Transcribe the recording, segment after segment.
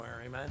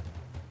Amen.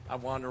 I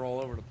wander all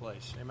over the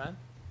place. Amen.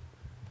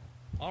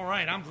 All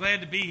right, I'm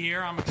glad to be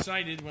here. I'm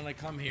excited when I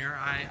come here.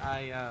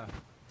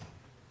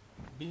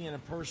 Being a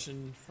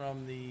person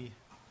from the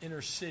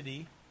inner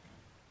city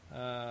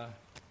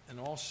and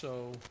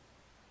also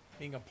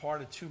being a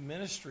part of two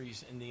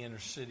ministries in the inner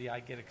city, I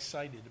get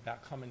excited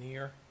about coming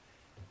here.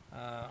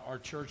 Our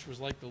church was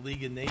like the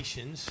League of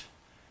Nations,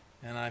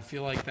 and I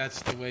feel like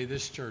that's the way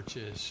this church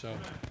is. So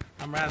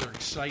I'm rather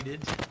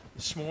excited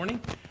this morning.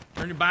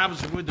 Turn your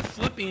Bibles, if you would, to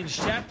Philippians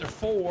chapter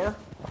 4. A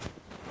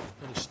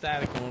little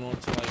static going on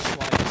until I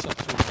slide this up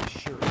to my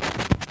shirt.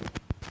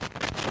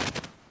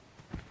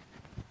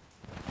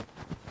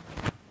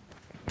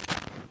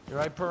 You all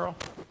right, Pearl?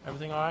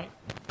 Everything all right?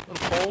 A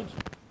little cold?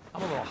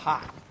 I'm a little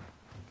hot.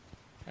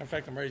 Matter of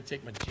fact, I'm ready to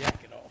take my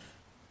jacket off.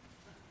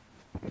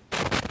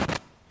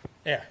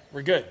 There,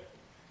 we're good.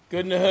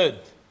 Good in the hood.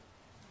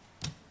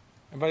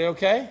 Everybody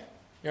okay?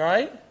 You all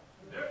right?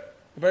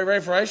 Everybody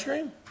ready for ice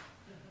cream?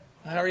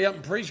 Hurry up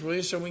and preach, will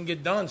you, so we can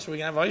get done so we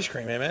can have ice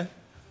cream, amen?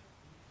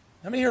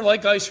 How many here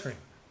like ice cream?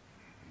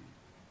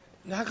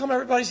 Now, how come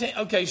everybody's saying,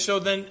 okay, so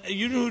then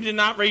you who did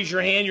not raise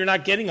your hand, you're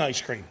not getting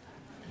ice cream.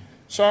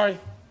 Sorry.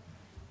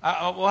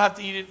 We'll have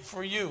to eat it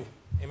for you,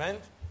 amen?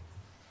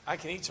 I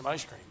can eat some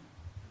ice cream.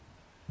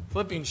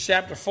 Philippians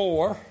chapter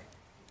 4,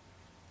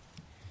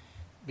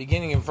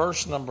 beginning in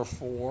verse number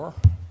 4.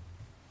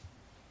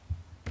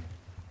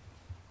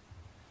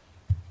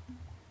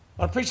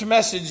 I want to preach a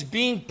message,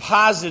 being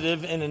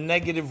positive in a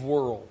negative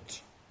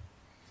world.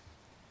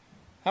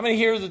 How many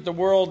here that the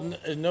world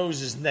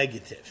knows is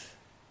negative?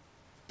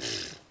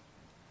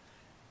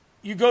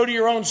 You go to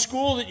your own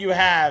school that you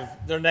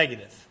have, they're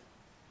negative.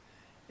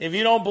 If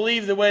you don't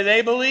believe the way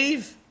they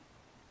believe,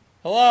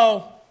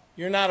 hello,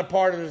 you're not a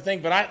part of the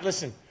thing. But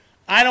listen,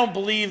 I don't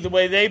believe the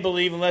way they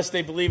believe unless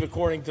they believe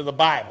according to the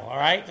Bible, all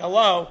right?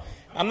 Hello,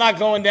 I'm not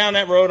going down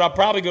that road. I'll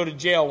probably go to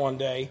jail one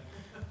day.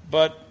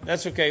 But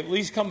that's okay. At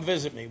least come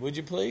visit me, would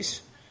you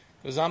please?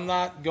 Because I'm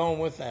not going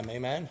with them.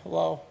 Amen.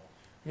 Hello.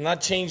 I'm not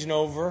changing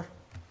over.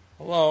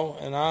 Hello.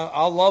 And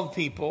I'll love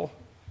people,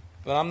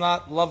 but I'm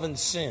not loving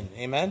sin.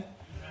 Amen.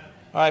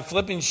 All right.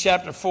 Philippians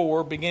chapter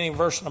 4, beginning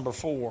verse number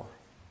 4.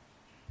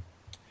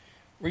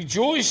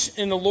 Rejoice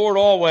in the Lord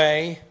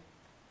always.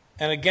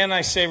 And again,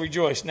 I say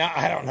rejoice. Now,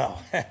 I don't know.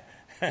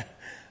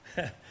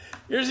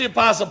 Here's the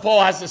Apostle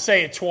Paul has to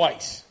say it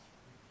twice.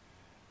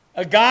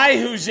 A guy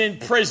who's in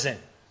prison,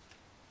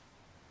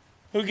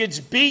 who gets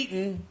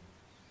beaten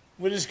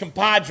with his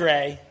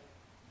compadre,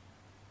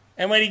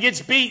 and when he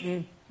gets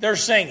beaten, they're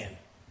singing.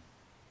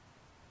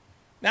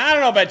 Now, I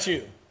don't know about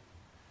you.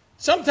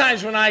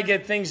 Sometimes when I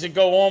get things that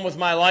go on with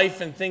my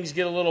life and things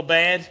get a little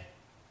bad,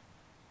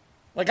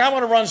 like I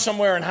want to run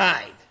somewhere and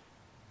hide.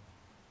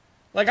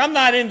 Like I'm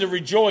not into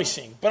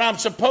rejoicing, but I'm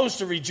supposed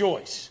to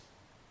rejoice.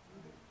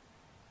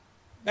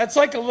 That's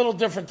like a little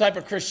different type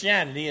of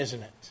Christianity,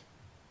 isn't it?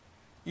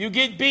 You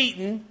get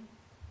beaten.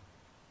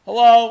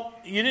 Hello,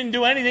 you didn't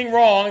do anything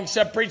wrong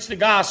except preach the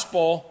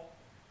gospel,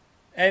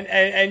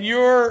 and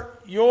you're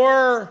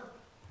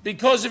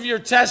because of your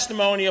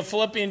testimony, a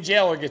Philippian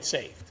jailer gets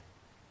saved.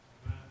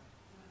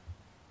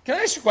 Can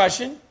I ask you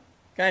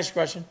a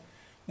question?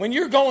 When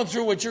you're going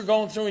through what you're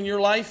going through in your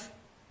life,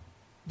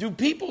 do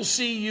people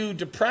see you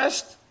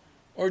depressed,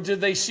 or do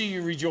they see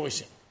you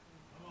rejoicing?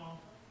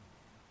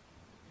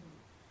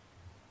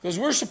 Because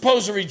we're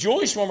supposed to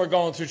rejoice when we're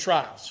going through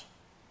trials.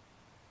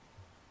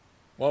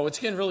 Well, it's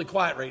getting really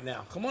quiet right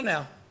now. Come on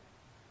now.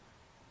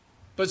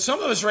 But some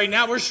of us right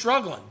now, we're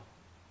struggling.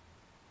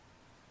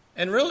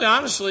 And really,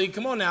 honestly,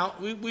 come on now,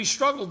 we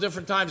struggle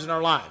different times in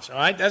our lives, all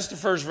right? That's the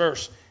first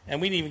verse. And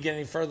we didn't even get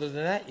any further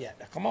than that yet.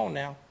 Now, come on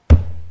now.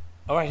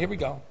 All right, here we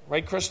go.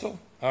 Right, Crystal?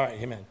 All right,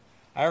 amen.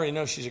 I already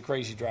know she's a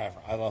crazy driver.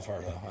 I love her,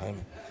 though.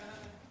 Amen.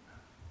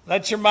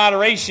 Let your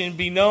moderation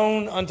be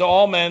known unto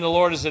all men. The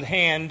Lord is at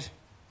hand.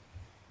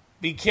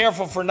 Be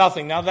careful for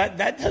nothing. Now,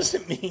 that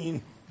doesn't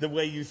mean the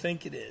way you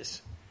think it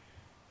is.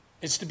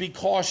 It's to be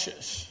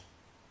cautious,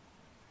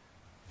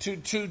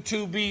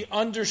 to be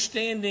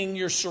understanding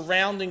your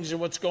surroundings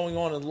and what's going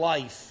on in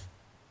life.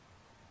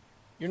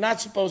 You're not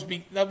supposed to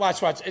be,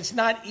 watch. It's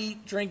not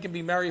eat, drink, and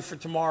be merry, for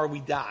tomorrow we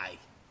die.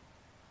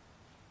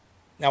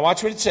 Now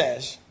watch what it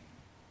says.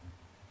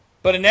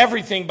 But in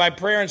everything, by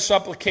prayer and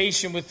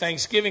supplication with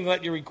thanksgiving,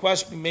 let your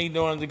requests be made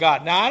known unto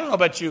God. Now, I don't know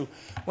about you.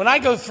 When I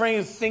go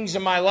through things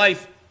in my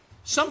life,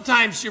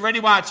 sometimes, you ready,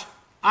 watch,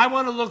 I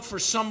want to look for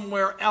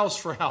somewhere else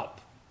for help,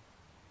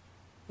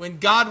 when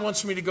God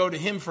wants me to go to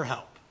him for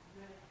help.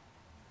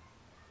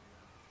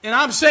 And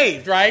I'm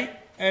saved, right?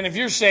 And if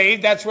you're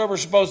saved, that's where we're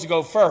supposed to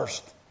go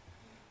first.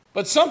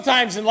 But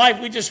sometimes in life,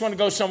 we just want to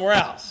go somewhere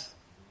else.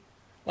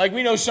 Like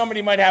we know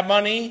somebody might have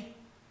money.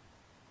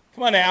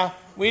 Come on now.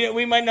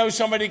 We might know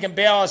somebody can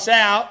bail us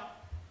out.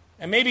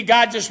 And maybe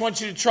God just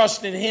wants you to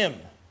trust in him.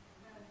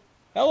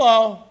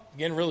 Hello.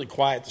 Getting really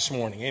quiet this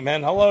morning.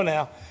 Amen. Hello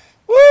now.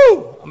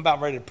 Woo! I'm about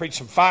ready to preach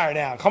some fire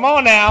now. Come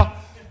on now.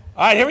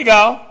 All right, here we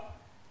go.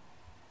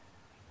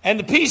 And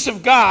the peace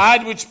of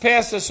God, which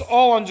passeth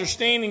all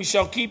understanding,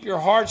 shall keep your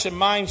hearts and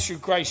minds through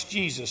Christ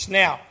Jesus.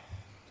 Now,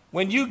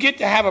 When you get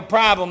to have a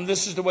problem,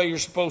 this is the way you're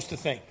supposed to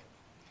think.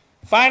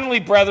 Finally,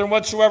 brethren,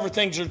 whatsoever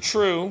things are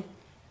true,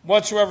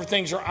 whatsoever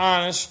things are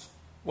honest,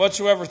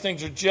 whatsoever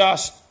things are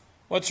just,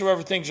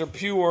 whatsoever things are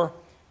pure,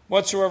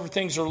 whatsoever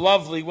things are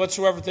lovely,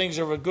 whatsoever things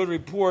are of a good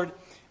report,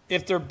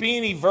 if there be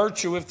any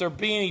virtue, if there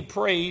be any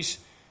praise,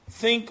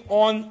 think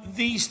on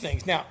these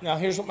things. Now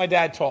here's what my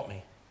dad taught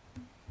me.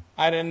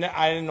 I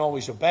didn't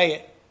always obey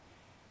it.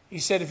 He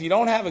said, if you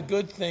don't have a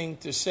good thing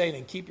to say,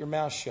 then keep your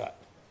mouth shut.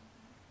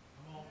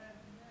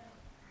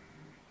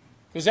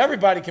 Because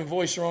everybody can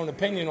voice their own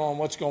opinion on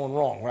what's going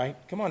wrong, right?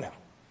 Come on now.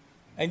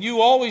 And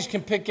you always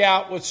can pick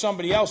out what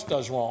somebody else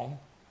does wrong,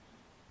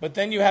 but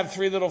then you have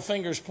three little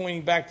fingers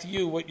pointing back to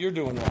you what you're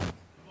doing wrong.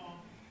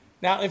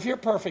 Now, if you're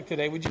perfect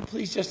today, would you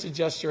please just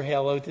adjust your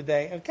halo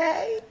today?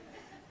 Okay?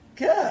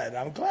 Good.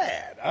 I'm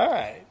glad. All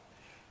right.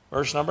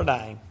 Verse number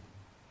 9.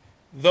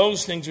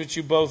 Those things which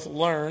you both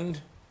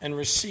learned and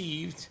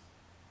received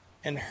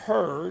and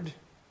heard.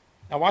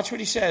 Now watch what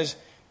he says.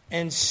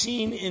 And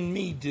seen in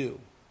me do.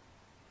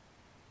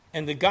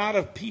 And the God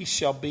of peace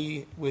shall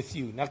be with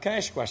you. Now, can I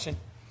ask you a question?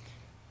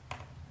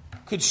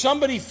 Could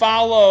somebody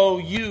follow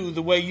you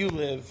the way you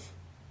live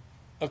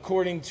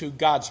according to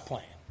God's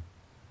plan?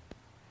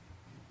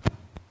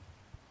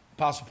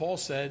 Apostle Paul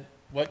said,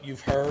 what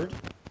you've heard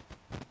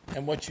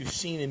and what you've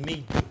seen in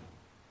me do.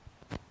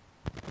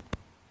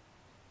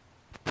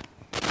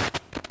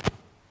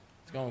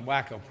 It's going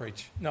wacko,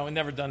 preach. No, we've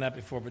never done that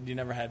before, but you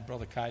never had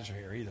Brother Kaiser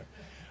here either.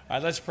 All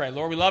right, let's pray.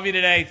 Lord, we love you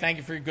today. Thank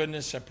you for your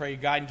goodness. I pray you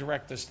guide and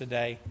direct us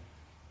today.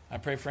 I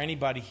pray for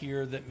anybody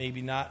here that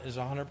maybe not is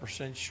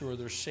 100% sure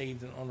they're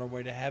saved and on their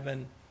way to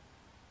heaven.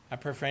 I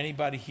pray for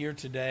anybody here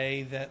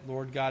today that,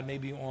 Lord God,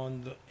 maybe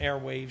on the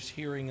airwaves,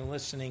 hearing and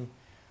listening,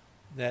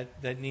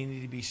 that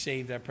need to be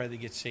saved. I pray they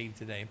get saved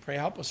today. And pray,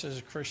 help us as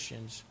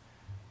Christians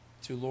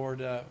to,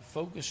 Lord,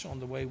 focus on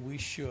the way we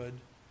should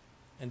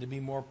and to be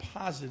more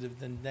positive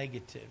than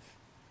negative.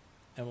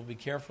 And we'll be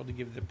careful to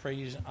give the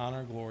praise, honor,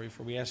 and glory,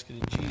 for we ask it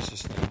in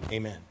Jesus' name.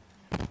 Amen.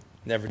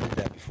 Never did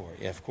that before.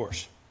 Yeah, of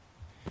course.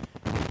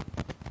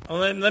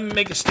 Let me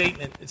make a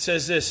statement. It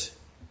says this.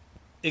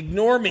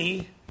 Ignore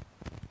me,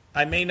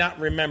 I may not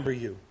remember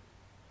you.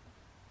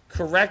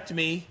 Correct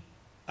me,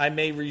 I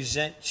may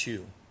resent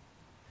you.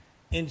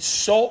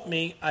 Insult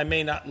me, I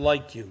may not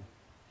like you.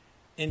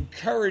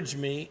 Encourage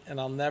me, and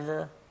I'll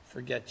never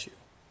forget you.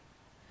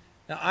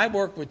 Now, I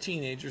work with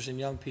teenagers and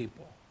young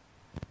people,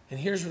 and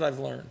here's what I've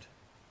learned.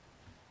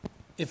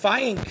 If I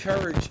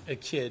encourage a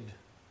kid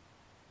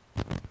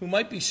who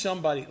might be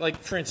somebody, like,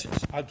 for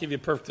instance, I'll give you a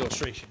perfect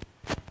illustration.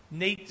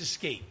 Nate the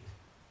skate.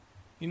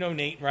 You know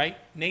Nate, right?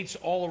 Nate's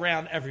all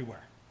around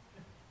everywhere.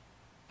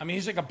 I mean,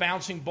 he's like a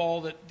bouncing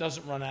ball that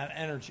doesn't run out of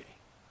energy.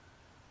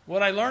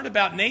 What I learned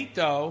about Nate,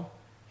 though,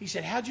 he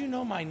said, how'd you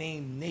know my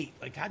name, Nate?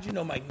 Like, how'd you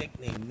know my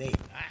nickname, Nate?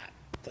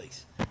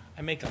 Please.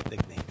 I make up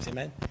nicknames,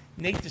 amen?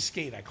 Nate the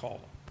skate, I call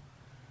him.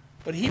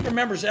 But he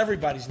remembers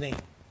everybody's name.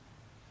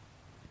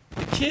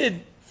 The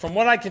kid, from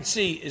what I can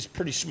see, is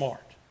pretty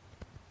smart.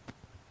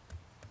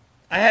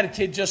 I had a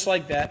kid just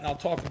like that, and I'll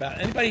talk about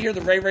it. Anybody hear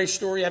the Ray Ray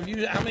story? How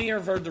many here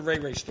have heard the Ray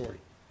Ray story?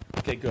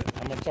 Okay, good.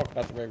 I'm going to talk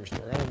about the Ray Ray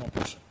story. Only one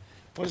person.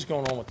 What is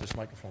going on with this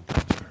microphone?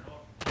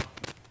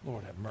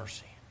 Lord have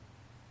mercy.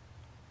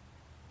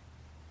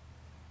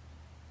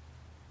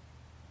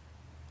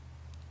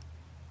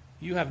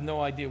 You have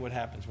no idea what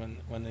happens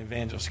when the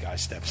evangelist guy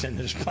steps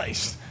into this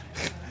place.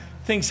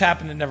 Things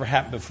happen that never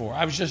happened before.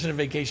 I was just in a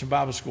vacation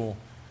Bible school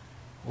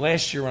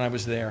last year when I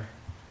was there.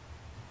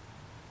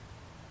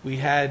 We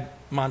had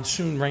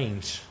monsoon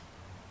rains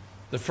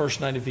the first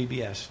night of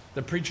VBS.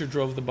 The preacher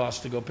drove the bus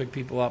to go pick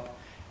people up,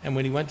 and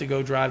when he went to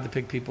go drive to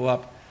pick people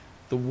up,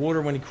 the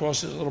water, when he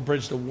crossed this little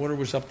bridge, the water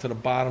was up to the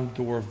bottom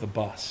door of the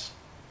bus.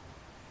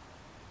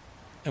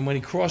 And when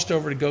he crossed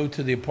over to go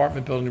to the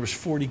apartment building, there was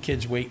 40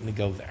 kids waiting to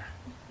go there.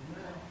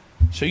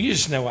 So you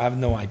just know, I have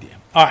no idea.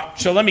 All right,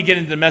 so let me get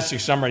into the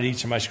message, so I'm ready to eat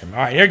some ice cream. All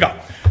right, here we go.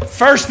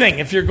 First thing,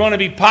 if you're going to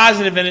be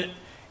positive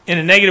in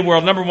a negative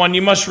world, number one,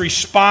 you must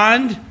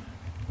respond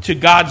to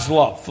God's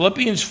love.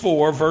 Philippians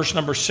 4, verse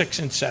number 6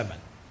 and 7.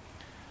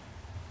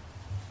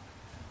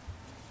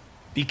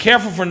 Be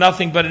careful for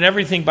nothing, but in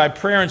everything by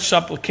prayer and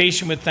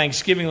supplication with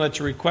thanksgiving let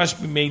your requests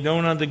be made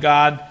known unto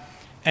God,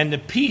 and the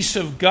peace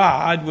of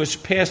God,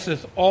 which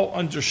passeth all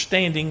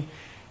understanding,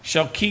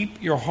 shall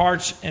keep your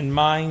hearts and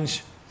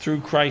minds through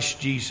Christ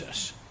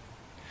Jesus.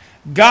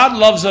 God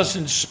loves us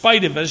in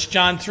spite of us.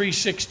 John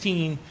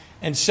 3:16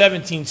 and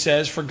 17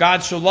 says, for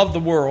God so loved the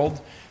world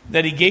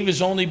that he gave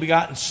his only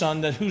begotten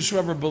Son, that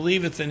whosoever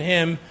believeth in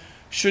him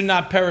should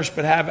not perish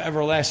but have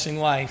everlasting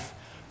life.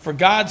 For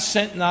God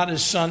sent not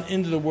his Son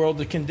into the world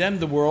to condemn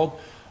the world,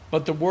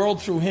 but the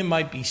world through him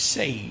might be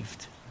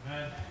saved.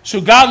 Amen. So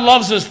God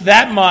loves us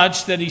that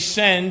much that he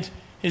sent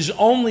his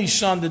only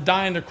Son to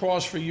die on the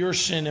cross for your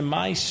sin and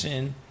my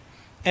sin.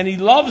 And he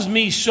loves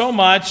me so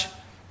much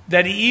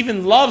that he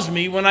even loves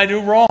me when I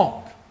do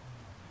wrong.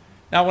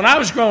 Now, when I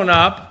was growing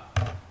up,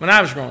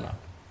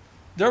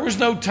 there was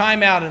no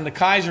time out in the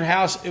Kaiser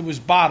house. It was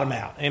bottom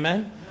out.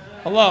 Amen?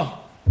 Hello?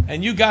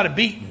 and you got a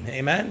beating.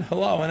 Amen?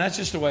 Hello. And that's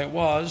just the way it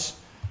was.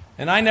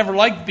 And I never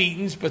liked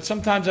beatings, but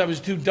sometimes I was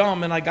too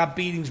dumb and I got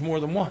beatings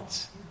more than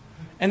once.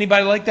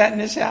 Anybody like that in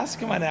this house?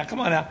 Come on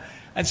now.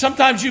 And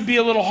sometimes you'd be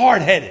a little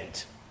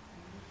hard-headed.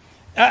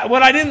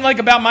 What I didn't like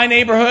about my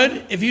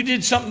neighborhood, if you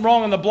did something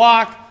wrong on the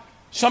block,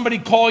 somebody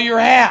call your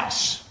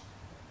house.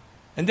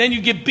 And then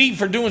you get beat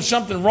for doing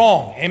something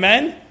wrong.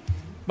 Amen?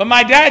 But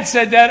my dad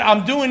said that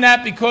I'm doing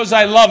that because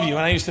I love you.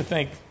 And I used to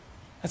think,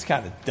 that's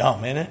kind of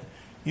dumb, isn't it?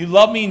 You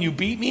love me and you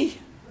beat me?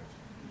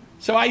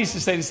 So I used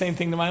to say the same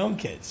thing to my own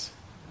kids.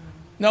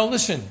 No,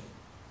 listen,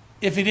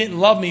 if he didn't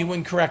love me, he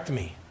wouldn't correct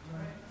me.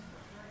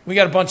 We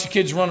got a bunch of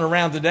kids running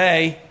around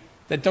today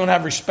that don't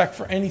have respect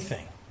for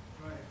anything.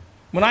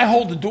 When I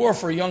hold the door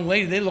for a young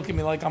lady, they look at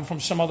me like I'm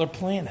from some other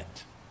planet.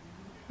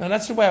 Now,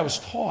 that's the way I was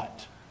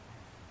taught.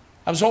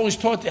 I was always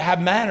taught to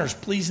have manners,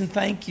 please and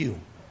thank you.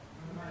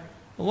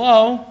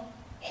 Hello?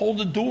 Hold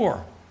the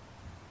door.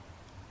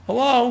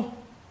 Hello?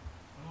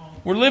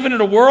 We're living in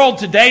a world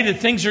today that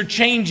things are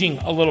changing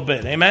a little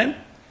bit. Amen?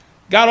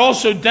 God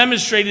also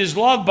demonstrated his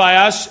love by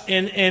us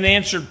in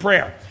answered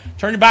prayer.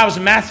 Turn your Bibles to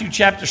Matthew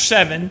chapter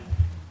 7.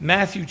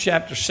 Matthew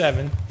chapter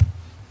 7.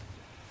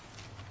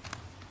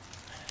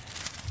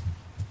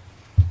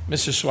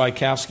 Mrs.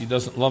 Swikowski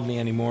doesn't love me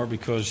anymore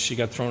because she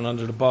got thrown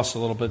under the bus a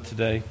little bit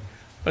today.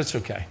 But it's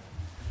okay.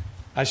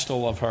 I still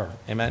love her.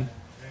 Amen?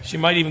 She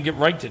might even get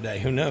right today.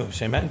 Who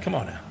knows? Amen? Come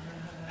on now.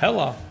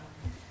 Hello.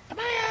 Come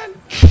on.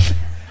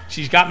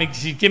 She's got me.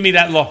 She give me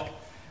that look.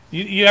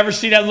 You ever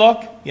see that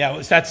look?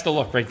 Yeah, that's the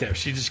look right there.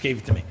 She just gave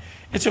it to me.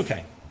 It's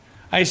okay.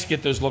 I used to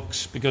get those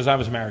looks because I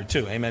was married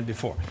too. Amen.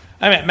 Before.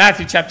 Amen.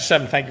 Matthew chapter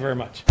 7. Thank you very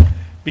much.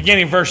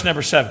 Beginning verse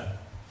number 7.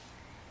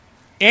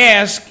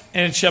 Ask,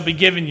 and it shall be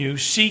given you.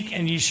 Seek,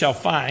 and ye shall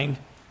find.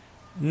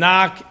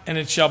 Knock, and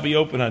it shall be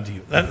opened unto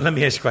you. Let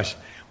me ask you a question.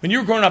 When you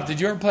were growing up, did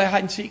you ever play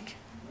hide and seek?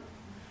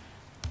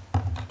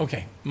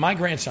 Okay. My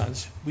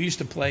grandsons, we used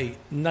to play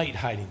night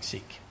hide and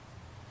seek.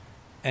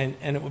 And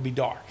it would be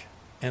dark.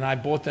 And I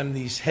bought them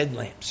these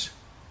headlamps.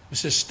 It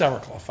was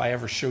hysterical if I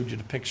ever showed you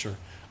the picture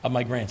of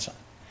my grandson.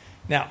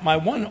 Now, my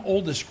one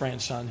oldest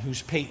grandson,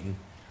 who's Peyton,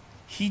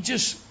 he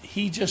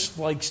just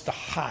likes to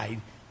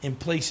hide in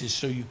places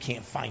so you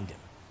can't find him.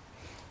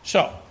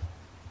 So,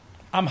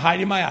 I'm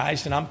hiding my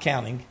eyes and I'm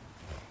counting.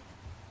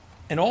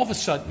 And all of a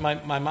sudden,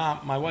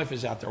 my wife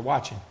is out there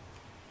watching.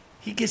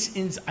 He gets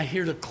in, I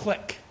hear the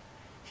click.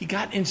 He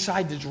got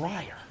inside the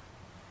dryer.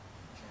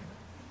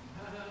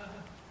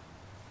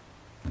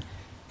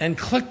 And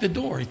clicked the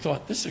door. He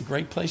thought, this is a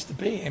great place to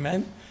be,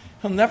 amen?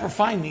 He'll never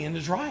find me in the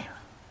dryer.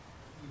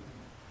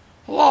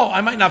 Hello,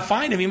 I might not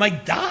find him. He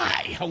might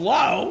die.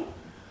 Hello?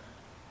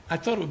 I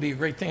thought it would be a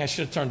great thing. I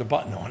should have turned the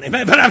button on,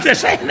 amen? But I'm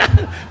just saying,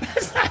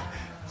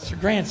 it's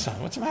your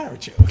grandson. What's the matter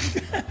with you?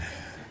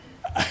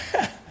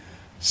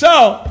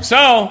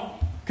 So,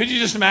 could you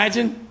just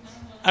imagine?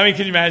 I mean,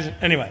 could you imagine?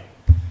 Anyway,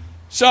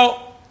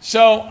 so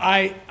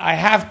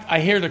I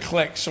hear the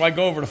click, so I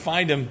go over to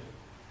find him.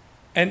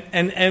 And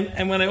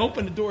when I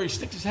open the door, he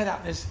sticks his head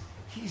out, and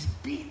he's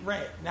beet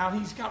red. Now,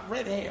 he's got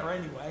red hair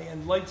anyway,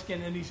 and light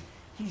skin, and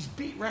he's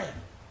beet red.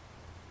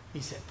 He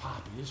said,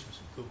 Poppy, this was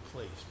a good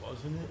place,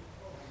 wasn't it?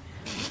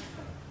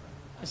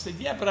 I said,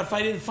 yeah, but if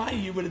I didn't find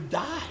you, you would have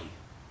died.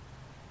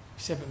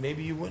 He said, but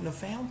maybe you wouldn't have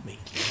found me.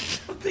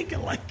 I'm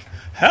thinking like,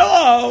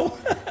 hello.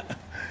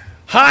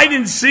 Hide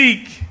and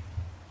seek.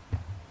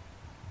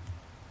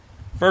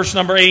 Verse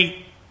number 8.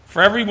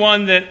 For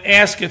everyone that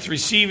asketh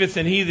receiveth,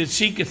 and he that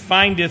seeketh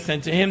findeth,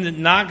 and to him that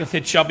knocketh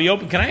it shall be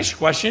open. Can I ask you a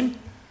question?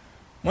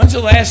 When's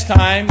the last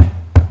time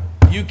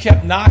you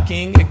kept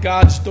knocking at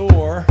God's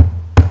door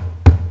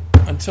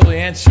until he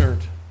answered?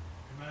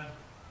 Amen.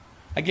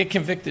 I get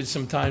convicted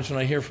sometimes when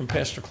I hear from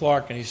Pastor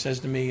Clark, and he says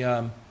to me,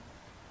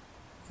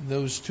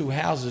 those two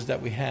houses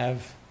that we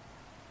have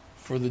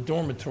for the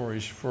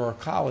dormitories for our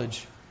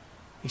college,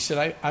 he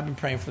said, I've been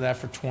praying for that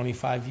for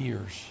 25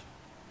 years.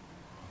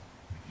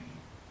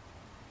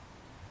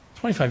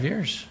 25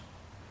 years.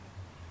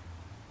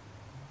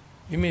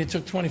 You mean it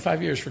took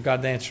 25 years for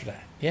God to answer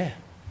that? Yeah.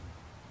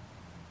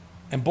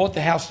 And bought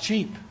the house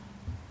cheap.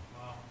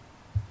 Wow.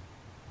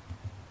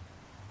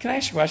 Can I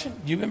ask you a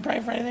question? You've been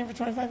praying for anything for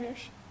 25 years?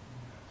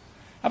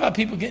 How about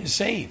people getting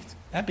saved?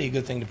 That'd be a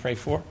good thing to pray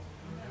for.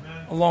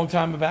 Amen. A long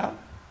time about.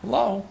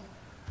 Hello.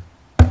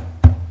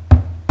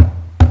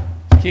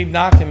 Keep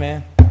knocking,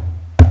 man.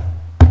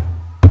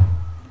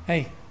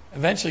 Hey,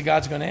 eventually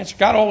God's going to answer.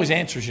 God always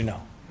answers, you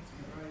know.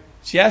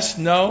 It's yes,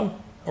 no,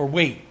 or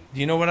wait. Do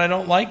you know what I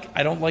don't like?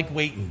 I don't like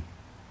waiting.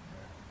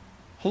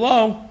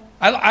 Hello?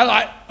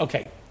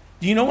 Okay.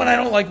 Do you know what I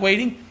don't like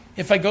waiting?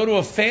 If I go to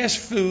a fast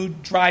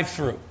food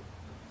drive-thru.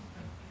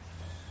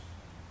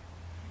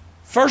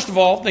 First of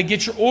all, they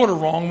get your order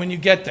wrong when you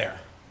get there.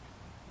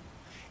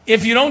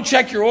 If you don't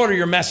check your order,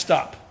 you're messed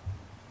up.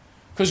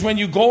 Because when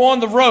you go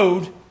on the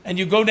road and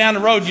you go down the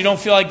road, you don't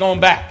feel like going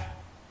back.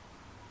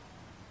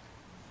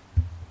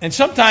 And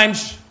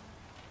sometimes,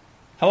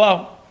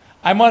 hello?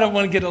 I might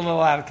want to get a little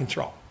out of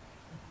control.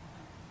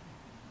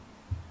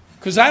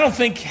 Because I don't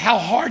think, how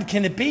hard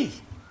can it be?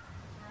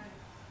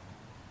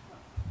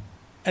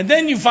 And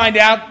then you find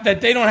out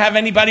that they don't have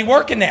anybody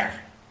working there.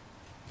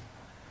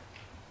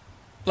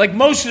 Like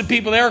most of the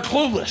people there are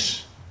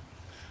clueless.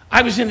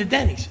 I was in the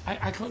Denny's.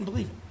 I couldn't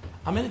believe it.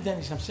 I'm in the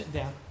Denny's. I'm sitting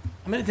down.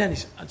 I'm in the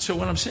Denny's. So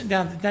when I'm sitting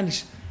down at the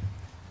Denny's,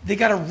 they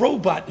got a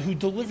robot who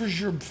delivers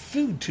your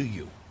food to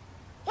you.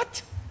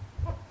 What?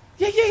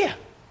 Yeah.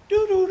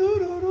 Do.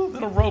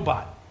 Little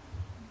robot.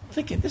 I'm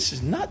thinking, this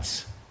is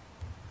nuts.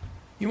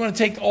 You want to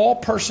take all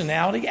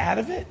personality out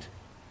of it?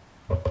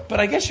 But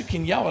I guess you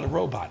can yell at a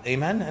robot,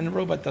 amen? And the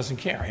robot doesn't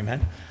care,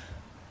 amen?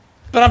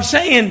 But I'm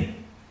saying,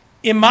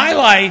 in my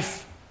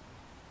life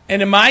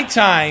and in my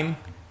time,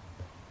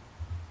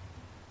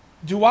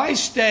 do I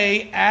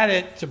stay at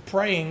it to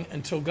praying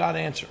until God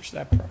answers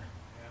that prayer?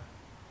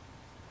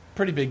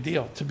 Pretty big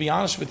deal. To be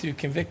honest with you,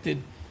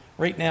 convicted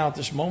right now at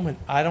this moment,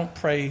 I don't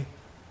pray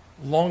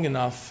long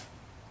enough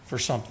for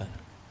something.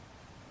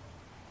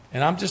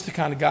 And I'm just the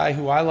kind of guy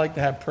who I like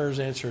to have prayers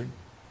answered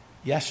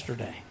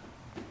yesterday.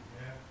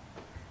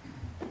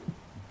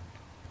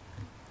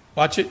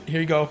 Watch it. Here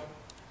you go.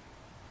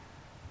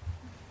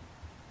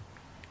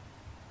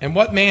 And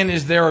what man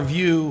is there of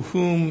you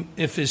whom,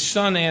 if his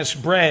son asks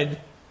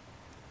bread,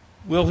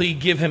 will he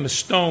give him a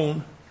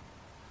stone?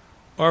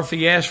 Or if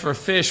he asks for a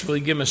fish, will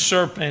he give him a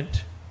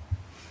serpent?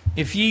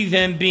 If ye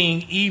then,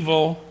 being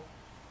evil,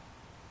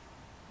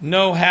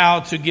 know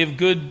how to give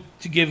good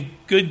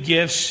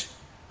gifts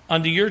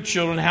unto your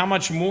children, how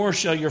much more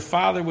shall your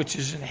Father which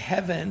is in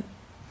heaven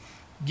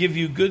give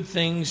you good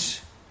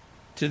things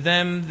to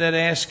them that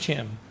ask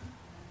him?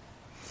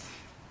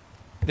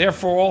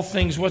 Therefore all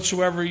things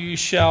whatsoever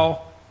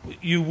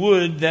you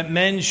would that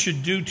men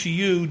should do to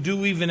you,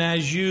 do even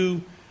as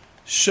you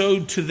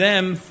showed to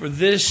them, for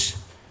this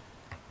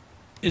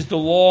is the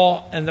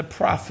law and the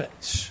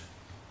prophets.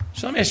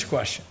 So let me ask you a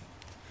question.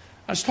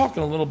 I was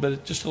talking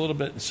just a little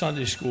bit in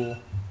Sunday school.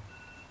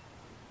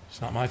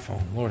 It's not my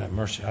phone. Lord have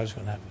mercy. I was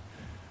going to have it.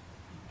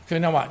 Okay,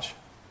 now watch.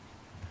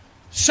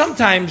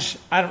 Sometimes,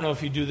 I don't know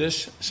if you do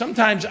this,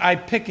 sometimes I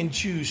pick and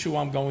choose who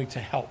I'm going to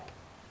help.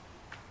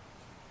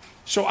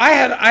 So I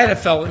had a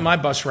fellow in my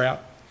bus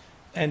route,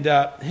 and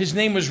his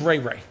name was Ray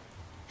Ray.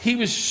 He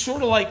was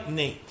sort of like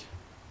Nate.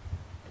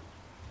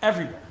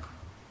 Everywhere.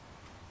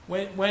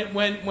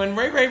 When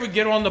Ray Ray would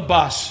get on the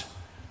bus,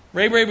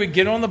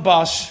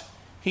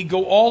 he'd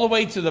go all the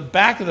way to the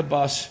back of the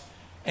bus,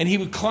 and he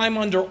would climb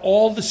under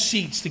all the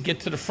seats to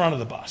get to the front of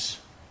the bus.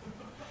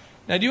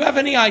 Now, do you have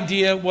any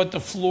idea what the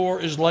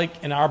floor is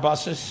like in our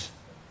buses?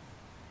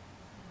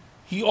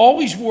 He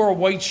always wore a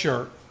white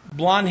shirt,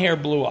 blonde hair,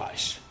 blue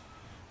eyes.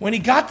 When he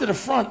got to the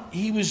front,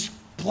 he was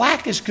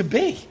black as could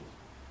be.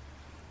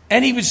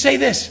 And he would say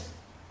this,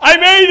 I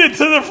made it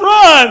to the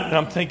front. And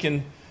I'm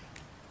thinking,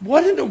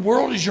 what in the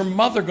world is your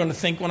mother going to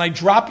think when I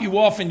drop you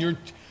off and you're,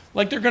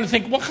 like they're going to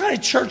think, what kind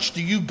of church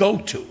do you go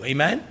to?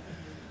 Amen?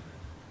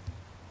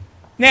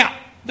 Now,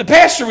 the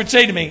pastor would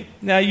say to me,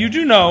 now you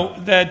do know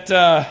that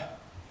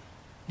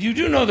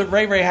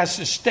Ray Ray has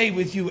to stay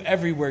with you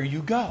everywhere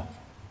you go.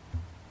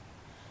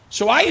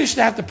 So I used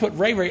to have to put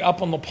Ray Ray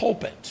up on the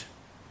pulpit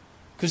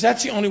because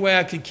that's the only way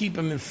I could keep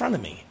him in front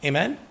of me.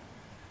 Amen?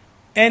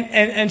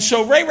 And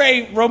so Ray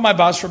Ray rode my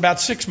bus for about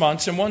 6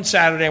 months, and one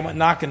Saturday I went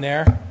knocking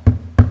there,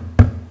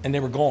 and they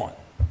were gone.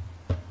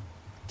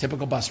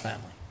 Typical bus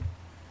family.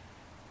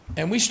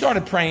 And we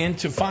started praying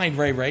to find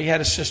Ray Ray. He had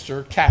a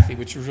sister, Kathy,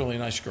 which was really a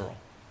nice girl.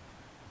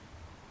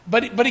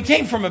 But he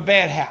came from a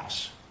bad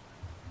house.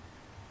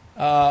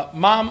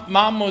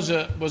 Mom was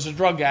a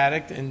drug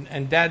addict,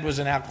 and Dad was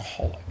an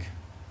alcoholic.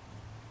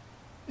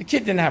 The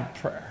kid didn't have a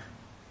prayer.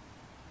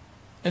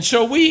 And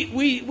so we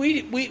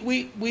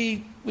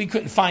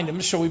couldn't find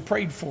him, so we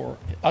prayed for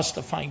us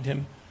to find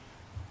him.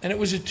 And it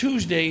was a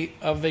Tuesday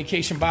of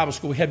Vacation Bible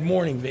School. We had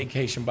morning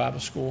Vacation Bible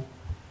School.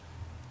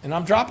 And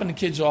I'm dropping the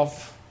kids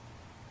off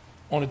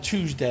on a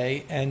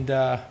Tuesday, and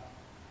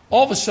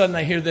all of a sudden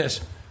I hear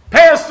this,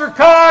 Pastor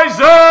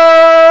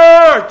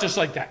Kaiser! Just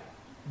like that.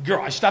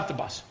 Girl, I stopped the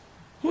bus.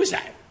 Who is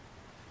that?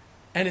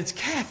 And it's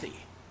Kathy,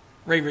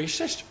 Ray Ray's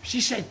sister.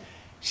 She said,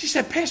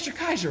 Pastor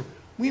Kaiser,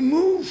 we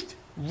moved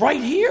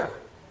right here,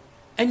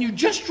 and you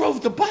just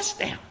drove the bus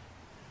down.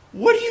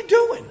 What are you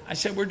doing? I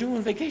said, we're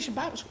doing Vacation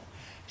Bible School.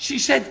 She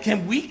said,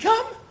 can we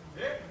come?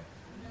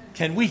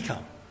 Can we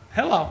come?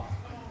 Hello.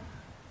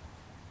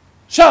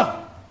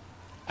 So,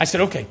 I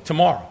said, okay,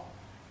 tomorrow.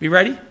 Be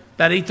ready?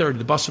 About 8:30,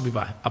 the bus will be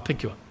by. I'll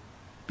pick you up.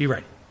 Be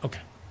ready.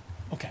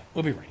 Okay,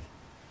 we'll be ready.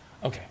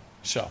 Okay,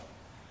 so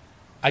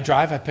I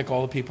drive, I pick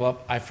all the people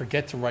up. I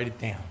forget to write it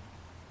down.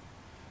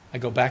 I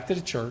go back to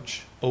the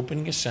church,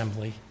 opening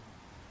assembly.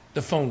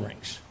 The phone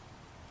rings.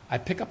 I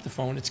pick up the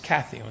phone. It's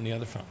Kathy on the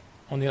other phone,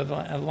 on the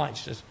other line.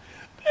 She says,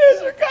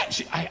 Pastor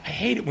Guy. I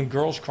hate it when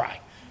girls cry.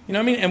 You know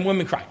what I mean? And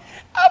women cry.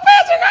 Oh,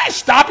 Pastor Guy,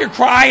 stop your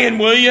crying,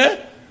 will you?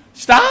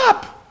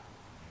 Stop.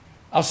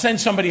 I'll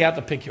send somebody out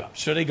to pick you up.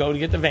 So they go to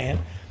get the van,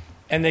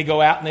 and they go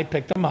out and they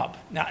pick them up.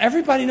 Now,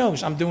 everybody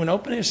knows I'm doing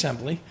opening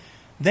assembly.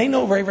 They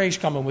know Ray Ray's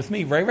coming with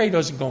me. Ray Ray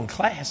doesn't go in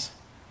class.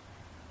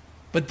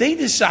 But they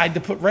decide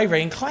to put Ray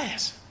Ray in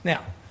class.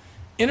 Now,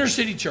 inner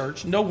city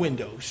church, no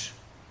windows.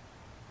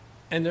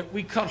 And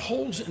we cut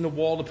holes in the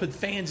wall to put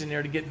fans in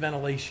there to get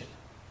ventilation.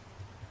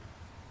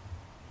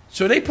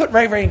 So they put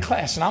Ray Ray in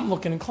class, and I'm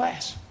looking in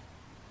class.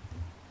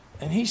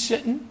 And he's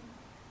sitting.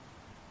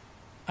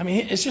 I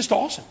mean, it's just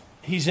awesome.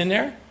 He's in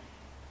there.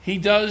 He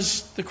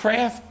does the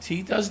craft.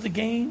 He does the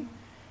game.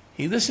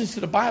 He listens to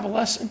the Bible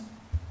lesson.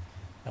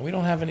 Now, we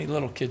don't have any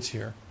little kids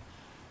here.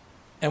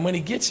 And when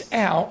he gets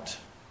out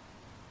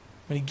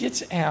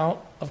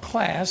of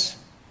class,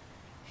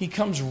 he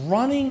comes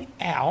running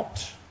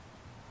out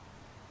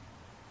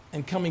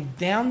and coming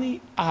down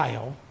the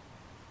aisle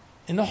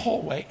in the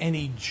hallway, and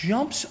he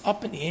jumps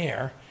up in the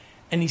air,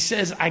 and he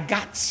says, I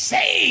got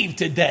saved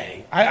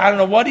today. I don't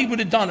know what he would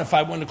have done if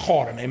I wouldn't have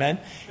caught him, amen?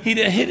 He'd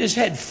have hit his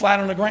head flat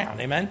on the ground,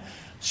 amen?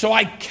 So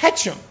I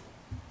catch him.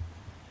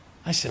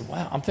 I said,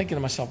 wow, I'm thinking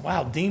to myself,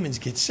 wow, demons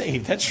get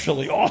saved. That's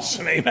really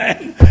awesome,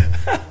 amen?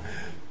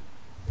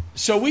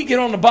 So we get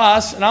on the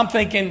bus, and I'm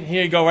thinking,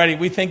 here you go, ready?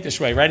 We think this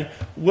way, ready?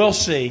 We'll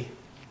see.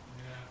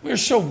 We're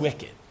so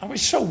wicked. We're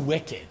so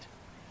wicked.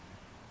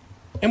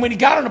 And when he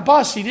got on the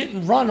bus, he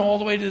didn't run all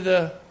the way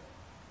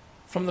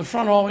from the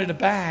front all the way to the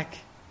back.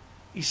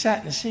 He sat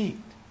in the seat.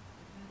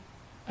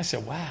 I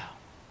said, wow,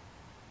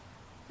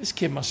 this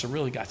kid must have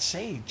really got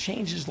saved,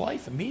 changed his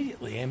life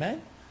immediately,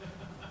 amen?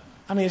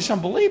 I mean, it's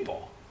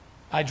unbelievable.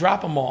 I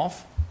drop him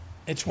off.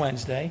 It's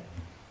Wednesday.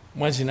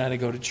 Wednesday night I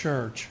go to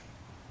church.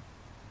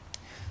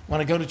 When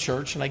I go to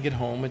church and I get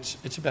home,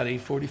 it's about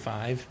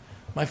 8:45.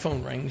 My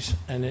phone rings,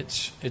 and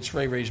it's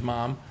Ray Ray's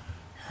mom.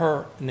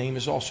 Her name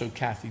is also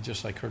Kathy,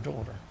 just like her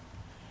daughter.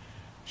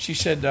 She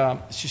said,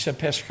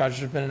 Pastor Codger,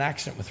 there's been an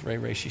accident with Ray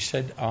Ray. She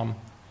said,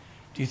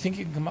 do you think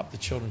you can come up to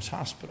Children's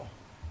Hospital?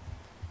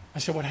 I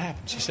said, what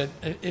happened? She said,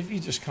 if you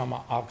just come,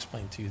 I'll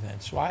explain to you then.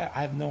 So I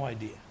have no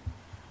idea.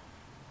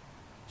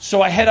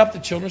 So I head up to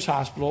Children's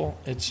Hospital.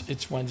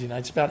 It's Wednesday night.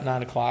 It's about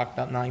 9 o'clock,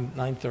 about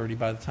 9:30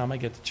 by the time I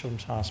get to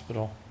Children's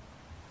Hospital.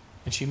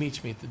 And she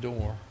meets me at the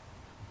door.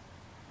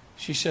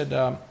 She said,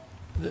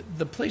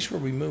 the place where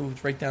we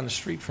moved, right down the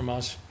street from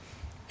us,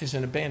 is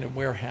an abandoned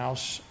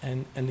warehouse,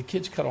 and the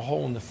kids cut a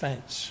hole in the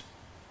fence.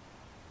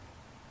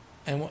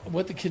 And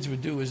what the kids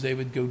would do is they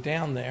would go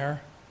down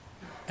there,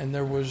 and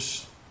there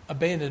was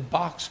abandoned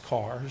box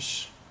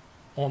cars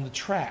on the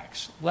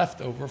tracks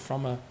left over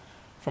from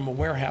a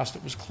warehouse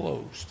that was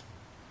closed.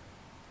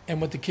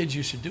 And what the kids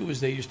used to do is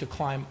they used to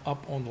climb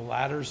up on the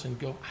ladders and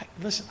go.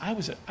 Listen, I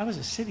was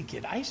a city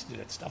kid. I used to do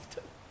that stuff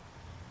too.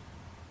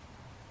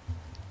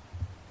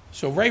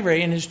 So Ray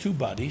Ray and his two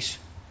buddies,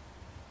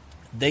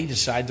 they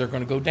decide they're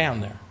going to go down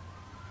there.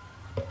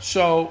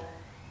 So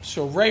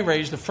Ray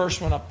Ray's the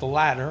first one up the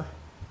ladder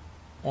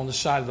on the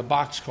side of the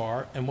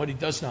boxcar, and what he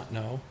does not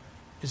know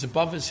is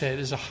above his head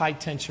is a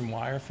high-tension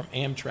wire from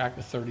Amtrak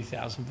with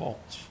 30,000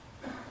 volts.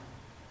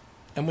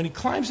 And when he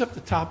climbs up the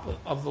top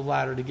of the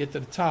ladder to get to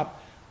the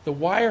top, the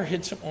wire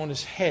hits him on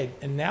his head,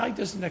 and now he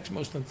does the next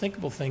most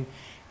unthinkable thing,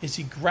 is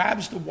he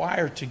grabs the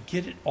wire to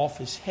get it off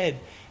his head,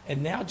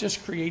 and now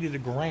just created a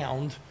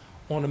ground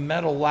on a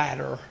metal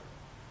ladder,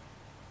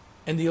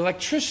 and the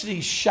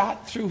electricity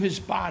shot through his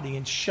body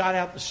and shot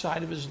out the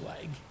side of his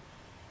leg.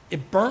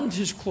 It burned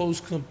his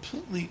clothes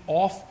completely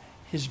off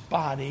his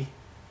body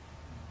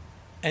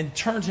and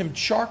turned him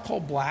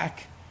charcoal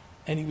black,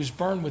 and he was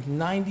burned with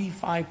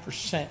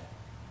 95%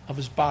 of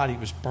his body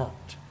was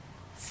burnt.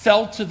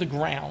 Fell to the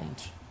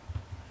ground.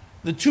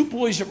 The two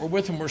boys that were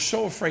with him were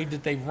so afraid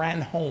that they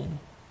ran home.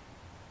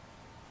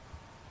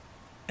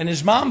 And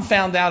his mom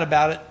found out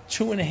about it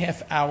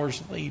 2.5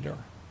 hours later.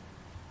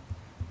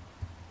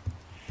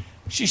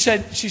 She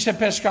said,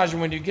 Pastor Codger,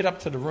 when you get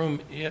up to the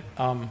room,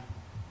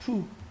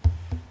 she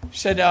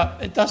said,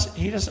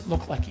 he doesn't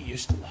look like he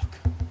used to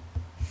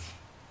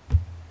look.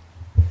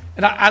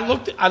 And I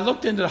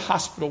looked into the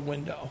hospital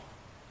window,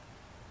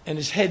 and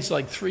his head's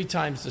like 3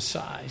 times the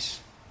size.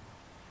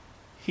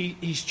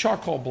 He's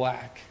charcoal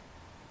black.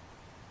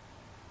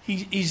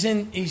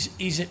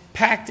 He's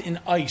packed in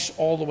ice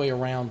all the way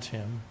around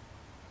him.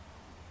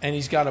 And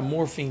he's got a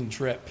morphine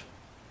drip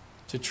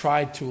to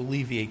try to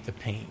alleviate the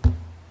pain.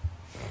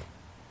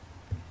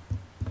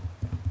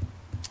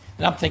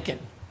 And I'm thinking,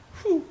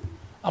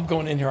 I'm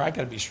going in here, I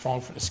got to be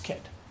strong for this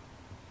kid.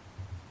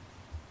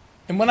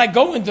 And when I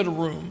go into the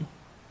room,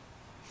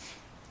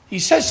 he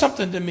says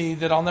something to me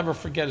that I'll never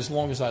forget as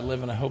long as I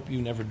live, and I hope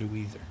you never do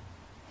either.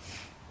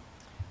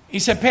 He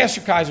said,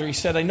 Pastor Kaiser, he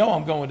said, I know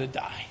I'm going to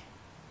die.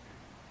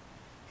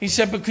 He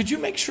said, but could you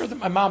make sure that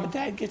my mom and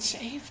dad get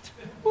saved?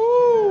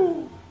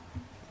 Woo!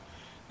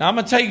 Now, I'm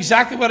going to tell you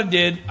exactly what I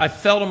did. I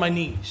fell to my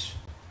knees.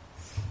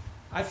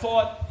 I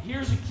thought,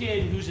 here's a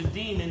kid who's a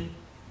demon,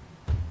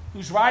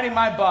 who's riding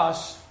my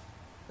bus,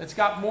 that's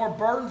got more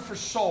burden for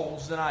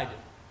souls than I do.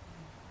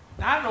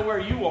 Now, I don't know where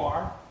you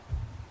are,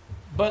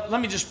 but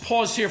let me just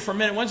pause here for a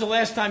minute. When's the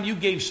last time you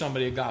gave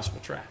somebody a gospel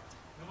tract?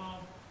 Come on.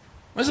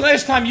 When's the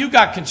last time you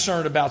got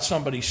concerned about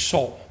somebody's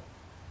soul?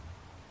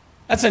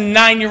 That's a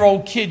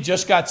 9-year-old kid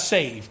just got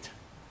saved.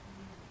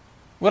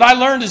 What I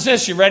learned is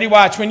this, you ready?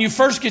 Watch. When you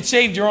first get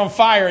saved, you're on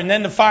fire, and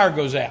then the fire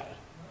goes out.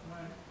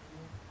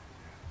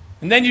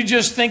 And then you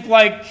just think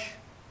like,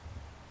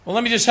 Well,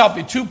 let me just help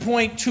you.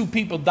 2.2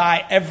 people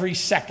die every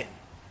second.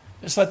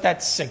 Just let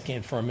that sink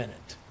in for a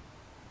minute.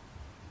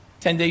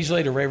 10 days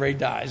later, Ray Ray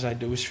dies. I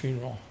do his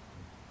funeral.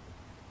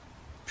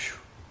 Whew.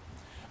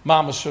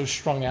 Mom was so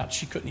strung out,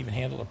 she couldn't even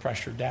handle the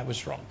pressure. Dad was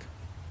drunk.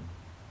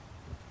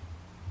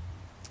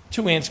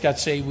 2 aunts got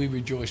saved. We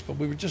rejoiced, but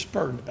we were just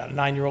burdened about a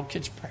 9-year-old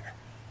kid's prayer.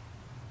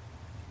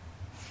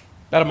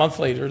 About a month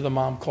later, the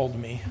mom called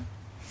me,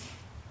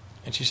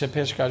 and she said,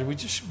 Pastor Kaiser,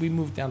 we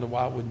moved down to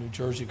Wildwood, New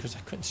Jersey, because I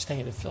couldn't stay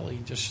in Philly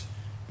and just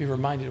be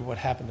reminded of what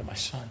happened to my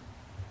son.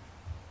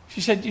 She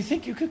said, do you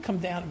think you could come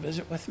down and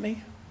visit with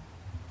me?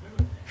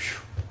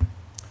 Whew.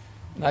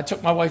 And I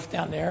took my wife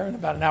down there, and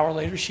about an hour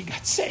later, she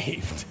got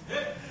saved.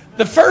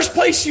 The first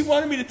place she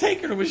wanted me to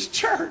take her to was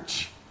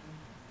church.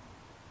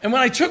 And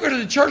when I took her to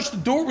the church, the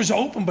door was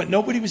open, but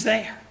nobody was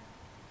there.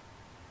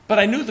 But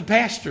I knew the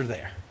pastor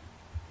there.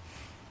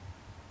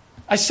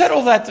 I said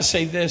all that to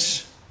say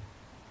this.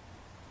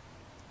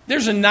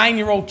 There's a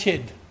 9-year-old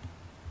kid.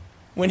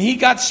 When he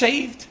got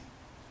saved,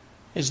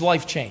 his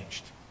life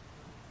changed.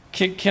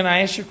 Can I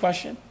ask you a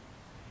question?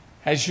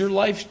 Has your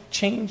life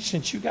changed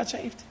since you got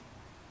saved?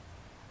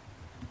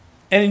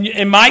 And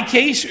in my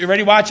case, you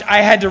ready to watch?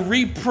 I had to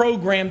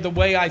reprogram the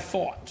way I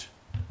thought.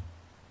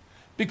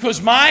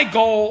 Because my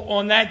goal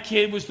on that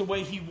kid was the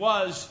way he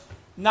was,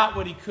 not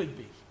what he could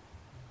be.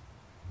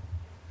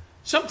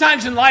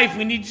 Sometimes in life,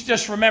 we need to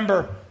just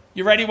remember,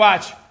 you ready to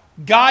watch?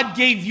 God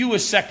gave you a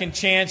second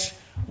chance.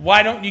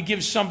 Why don't you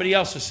give somebody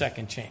else a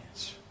second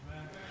chance?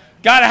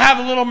 Got to have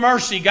a little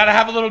mercy. Got to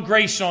have a little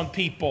grace on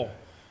people.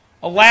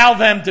 Allow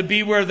them to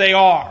be where they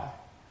are.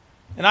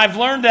 And I've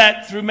learned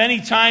that through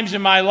many times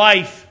in my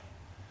life.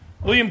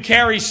 William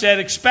Carey said,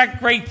 expect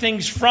great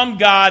things from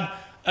God.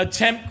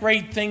 Attempt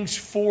great things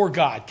for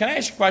God. Can I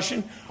ask you a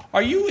question?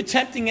 Are you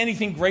attempting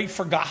anything great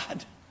for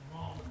God?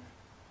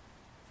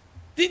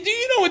 Do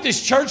you know what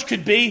this church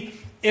could be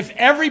if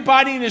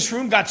everybody in this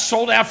room got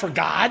sold out for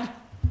God?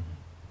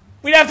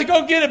 We'd have to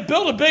go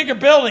build a bigger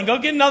building, go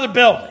get another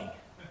building.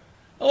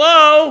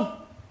 Hello?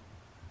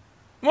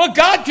 What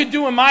God could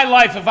do in my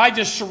life if I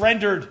just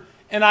surrendered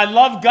and I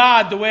love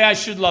God the way I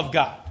should love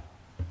God.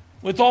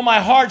 With all my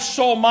heart,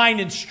 soul,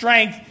 mind, and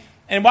strength.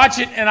 And watch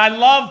it, and I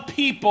love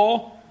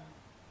people.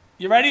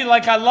 You ready?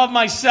 Like I love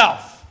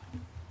myself.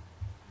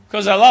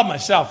 Because I love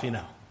myself, you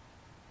know.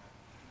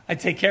 I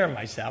take care of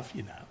myself,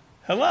 you know.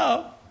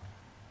 Hello?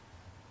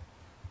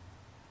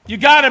 You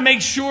got to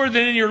make sure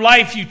that in your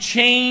life you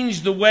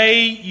change the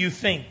way you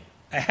think.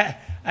 I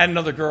had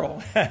another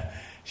girl.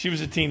 She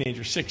was a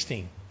teenager,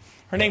 16.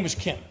 Her name was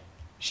Kim.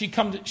 She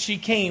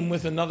came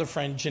with another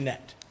friend,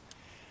 Jeanette.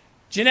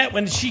 Jeanette,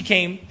 when she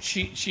came,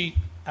 she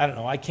I don't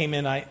know, I came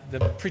in, the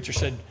preacher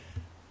said,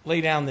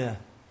 lay down the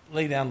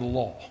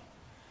law.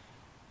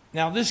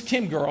 Now, this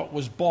Kim girl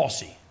was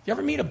bossy. You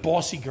ever meet a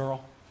bossy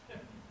girl?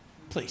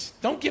 Please,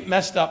 don't get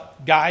messed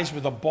up, guys,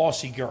 with a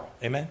bossy girl.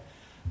 Amen?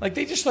 Like,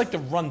 they just like to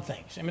run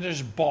things. I mean, they're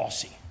just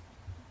bossy.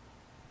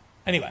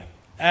 Anyway,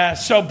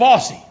 so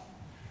bossy.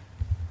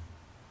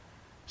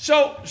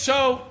 So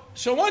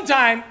one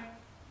time,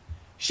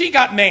 she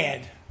got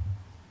mad.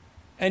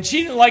 And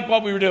she didn't like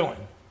what we were doing.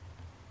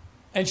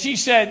 And she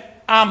said,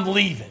 I'm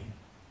leaving.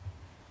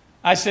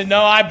 I said,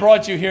 no, I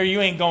brought you here.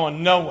 You ain't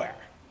going nowhere.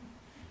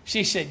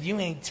 She said, you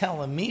ain't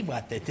telling me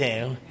what to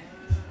do.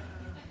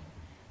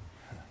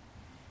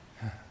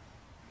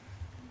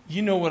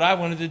 You know what I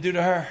wanted to do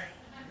to her?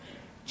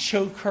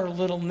 Choke her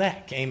little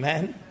neck,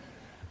 amen?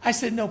 I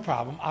said, no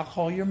problem. I'll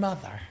call your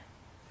mother.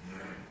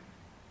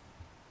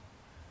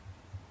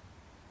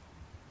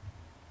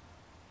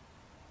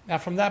 Now,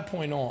 from that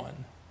point on,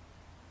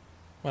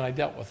 when I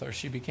dealt with her,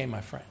 she became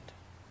my friend.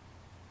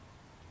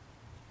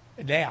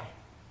 And now,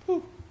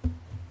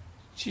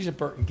 she's at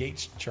Burton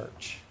Gates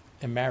Church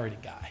and married a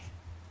guy.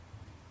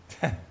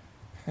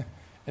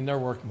 And they're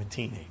working with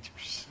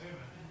teenagers.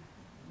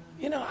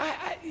 You know,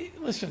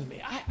 listen to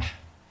me.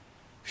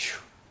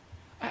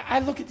 I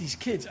look at these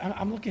kids.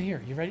 I'm looking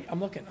here. You ready? I'm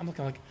looking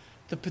like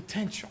the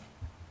potential.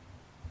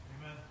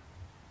 Amen.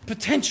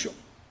 Potential.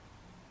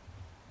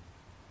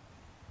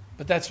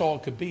 But that's all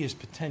it could be is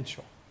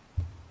potential.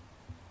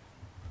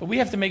 But we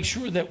have to make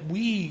sure that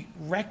we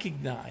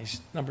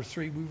recognize, number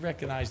 3, we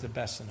recognize the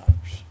best in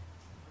others.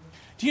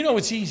 Do you know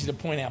it's easy to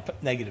point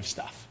out negative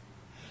stuff?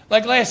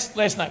 Like last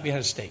night we had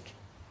a steak.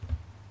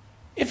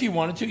 If you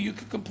wanted to, you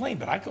could complain,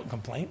 but I couldn't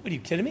complain. What, are you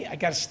kidding me? I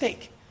got a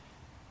steak.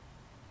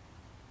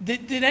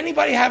 Did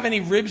anybody have any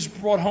ribs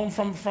brought home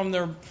from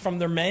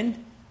their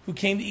men who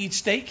came to eat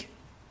steak?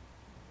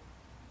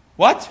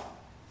 What?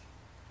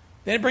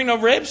 They didn't bring no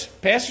ribs?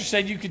 Pastor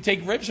said you could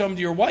take ribs home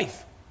to your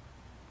wife.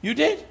 You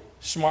did?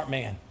 Smart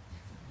man.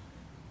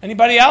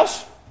 Anybody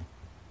else?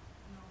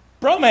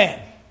 Bro man.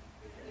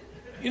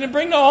 You didn't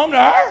bring no home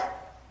to her?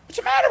 What's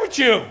the matter with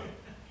you?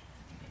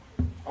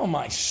 Oh,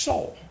 my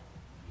soul.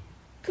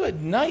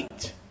 Good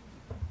night.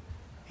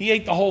 He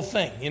ate the whole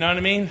thing. You know what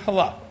I mean?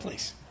 Hello,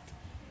 please.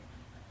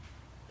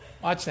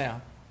 Watch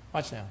now.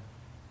 Watch now.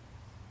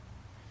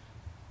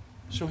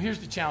 So here's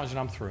the challenge, and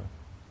I'm through.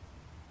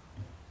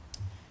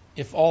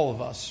 If all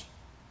of us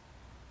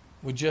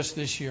would just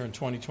this year in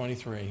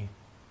 2023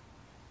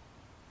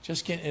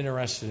 just get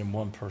interested in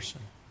one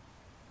person.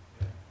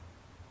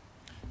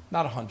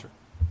 Not 100.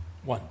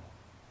 One.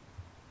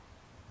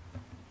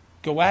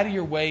 Go out of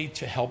your way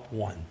to help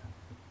one.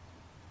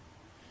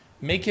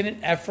 Make it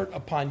an effort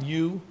upon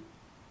you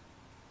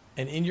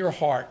and in your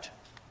heart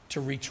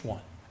to reach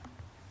one.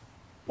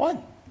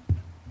 One.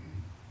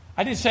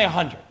 I didn't say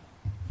 100.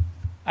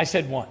 I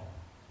said one.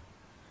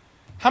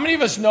 How many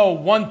of us know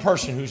one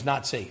person who's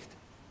not saved?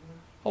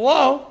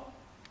 Hello?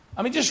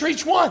 I mean, just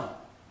reach one.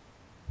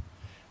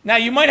 Now,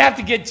 you might have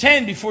to get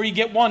 10 before you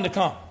get one to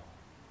come.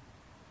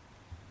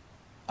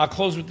 I'll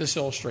close with this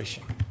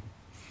illustration.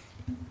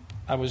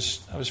 I was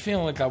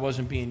feeling like I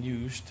wasn't being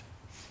used,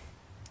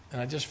 and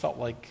I just felt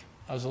like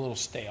I was a little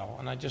stale,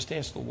 and I just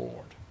asked the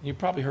Lord. You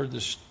probably heard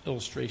this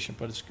illustration,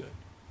 but it's good.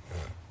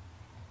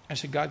 I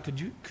said, God,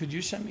 could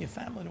you send me a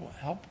family to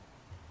help?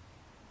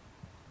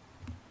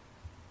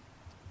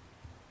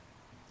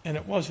 And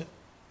it wasn't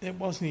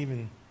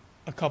even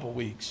a couple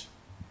weeks.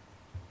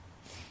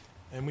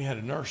 And we had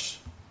a nurse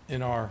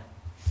in our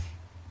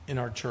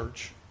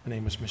church. Her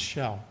name was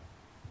Michelle.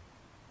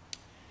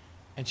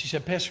 And she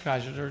said, Pastor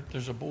Kaiser,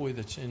 there's a boy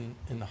that's in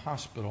the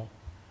hospital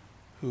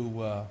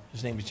who,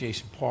 his name is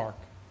Jason Park.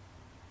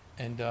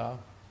 And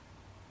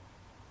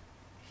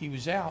he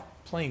was out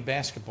playing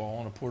basketball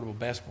on a portable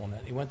basketball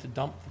net. He went to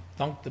dunk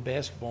the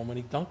basketball, and when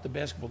he dunked the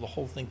basketball, the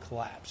whole thing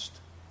collapsed.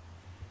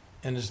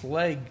 And his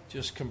leg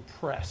just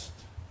compressed.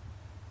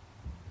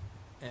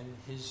 And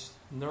he's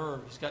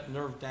got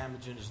nerve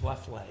damage in his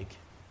left leg.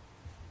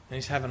 And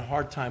he's having a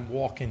hard time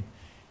walking.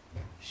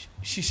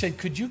 She said,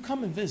 could you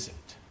come and visit?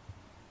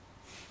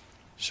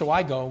 So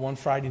I go one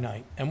Friday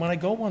night. And when I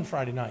go one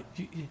Friday night,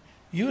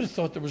 you would have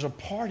thought there was a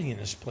party in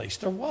this place.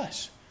 There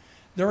was.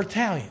 They're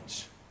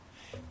Italians.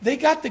 They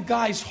got the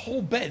guy's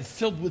whole bed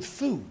filled with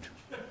food.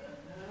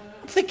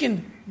 I'm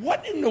thinking,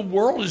 what in the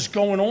world is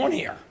going on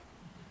here?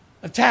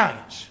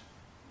 Italians.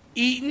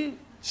 Eating,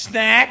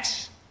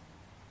 snacks,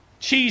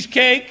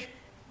 cheesecake.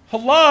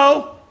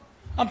 Hello?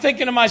 I'm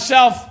thinking to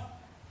myself,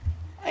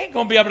 I ain't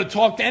going to be able to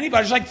talk to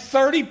anybody. There's like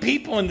 30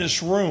 people in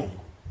this room.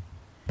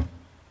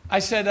 I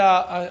said,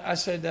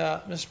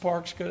 Ms.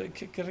 Parks, could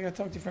I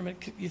talk to you for a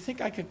minute? You think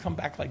I could come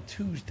back like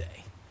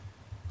Tuesday?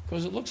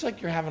 Because it looks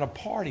like you're having a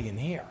party in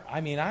here.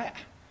 I mean, I'm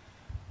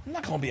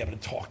not going to be able to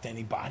talk to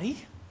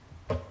anybody.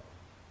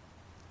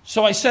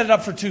 So I set it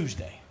up for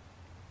Tuesday.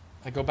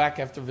 I go back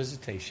after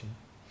visitation.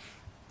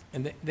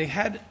 And they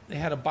had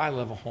a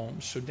bi-level home,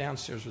 so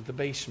downstairs was the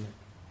basement.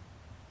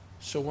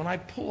 So when I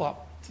pull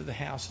up to the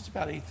house, it's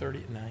about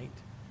 8:30 at night,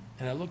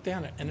 and I look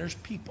down, and there's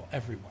people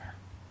everywhere.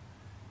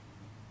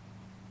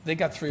 They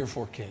got 3 or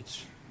 4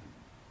 kids.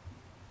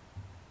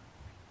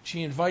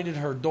 She invited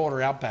her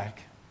daughter out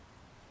back.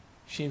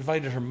 She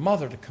invited her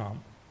mother to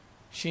come.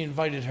 She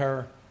invited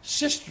her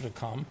sister to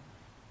come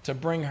to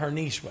bring her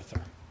niece with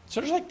her.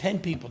 So there's like 10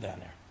 people down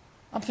there.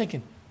 I'm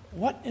thinking,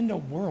 what in the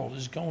world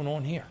is going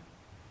on here?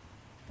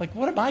 Like,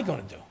 what am I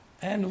going to do?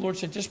 And the Lord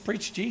said, just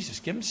preach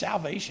Jesus. Give them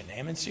salvation.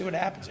 Amen. See what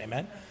happens.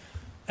 Amen.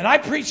 And I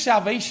preached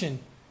salvation,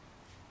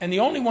 and the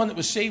only one that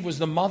was saved was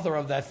the mother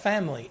of that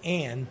family,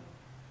 Ann.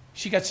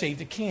 She got saved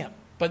at camp,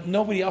 but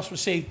nobody else was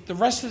saved. The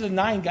rest of the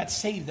 9 got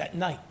saved that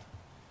night.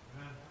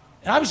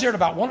 And I was there at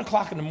about 1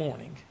 o'clock in the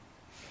morning.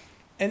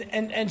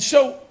 And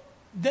so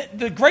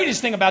the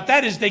greatest thing about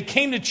that is they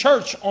came to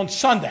church on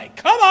Sunday.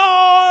 Come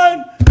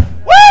on!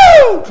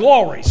 Woo!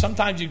 Glory.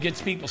 Sometimes you get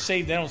people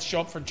saved, they don't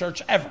show up for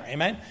church ever.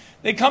 Amen?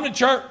 They come to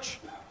church.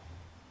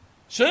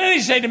 So then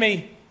they say to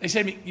me,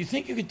 you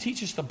think you could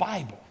teach us the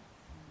Bible?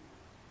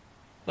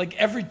 Like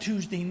every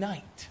Tuesday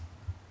night.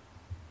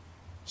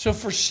 So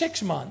for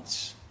 6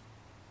 months,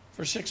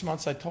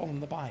 I told them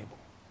the Bible.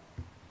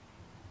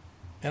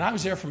 And I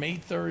was there from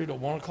 8:30 to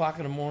 1 o'clock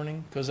in the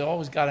morning because I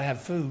always got to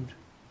have food.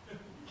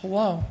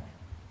 Hello.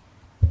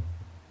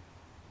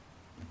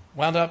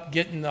 Wound up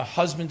getting the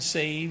husband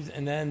saved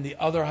and then the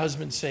other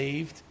husband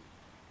saved.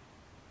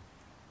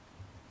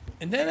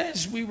 And then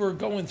as we were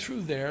going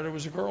through there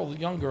was a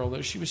young girl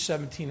there. She was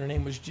 17. Her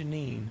name was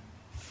Janine.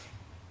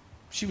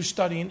 She was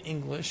studying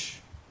English.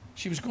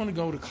 She was going to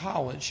go to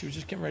college. She was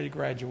just getting ready to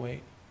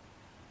graduate.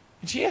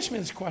 And she asked me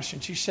this question.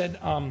 She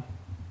said,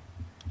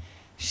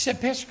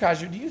 Pastor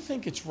Kaiser, do you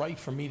think it's right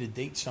for me to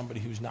date somebody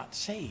who's not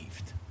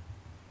saved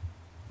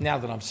now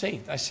that I'm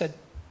saved? I said,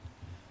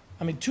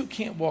 two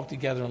can't walk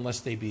together unless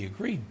they be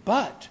agreed,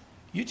 but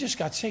you just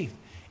got saved.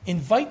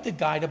 Invite the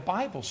guy to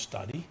Bible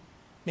study.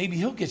 Maybe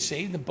he'll get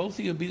saved and both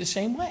of you will be the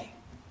same way.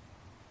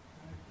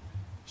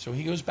 So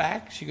he goes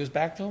back. She goes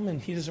back to him, and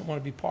he doesn't want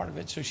to be part of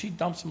it, so she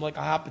dumps him like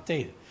a hot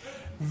potato.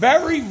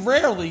 Very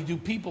rarely do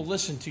people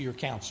listen to your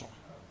counsel.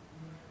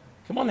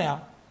 Come on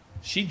now.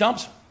 She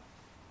dumps him.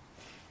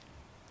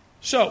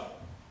 So,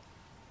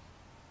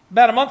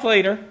 about a month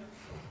later,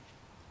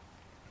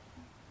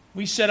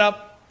 we set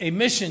up a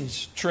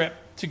missions trip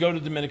to go to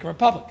the Dominican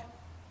Republic.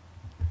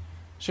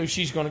 So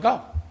she's going to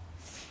go.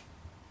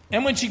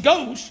 And when she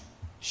goes,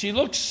 she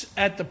looks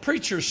at the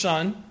preacher's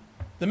son,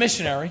 the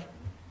missionary,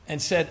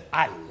 and said,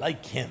 I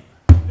like him.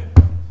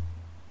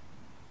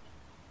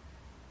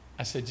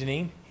 I said,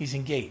 Janine, he's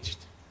engaged.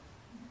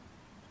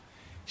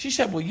 She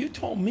said, well, you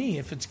told me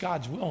if it's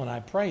God's will and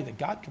I pray that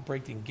God can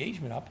break the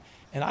engagement up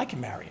and I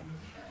can marry him.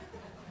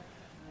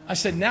 I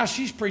said, now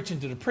she's preaching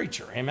to the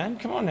preacher. Amen?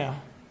 Come on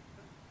now.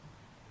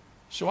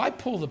 So I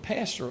pulled the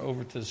pastor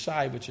over to the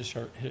side, which is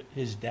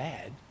his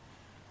dad.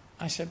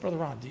 I said, Brother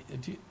Ron,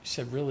 he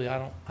said, really,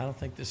 I don't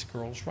think this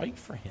girl's right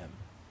for him.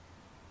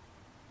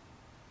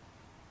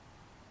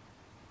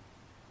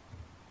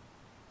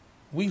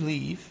 We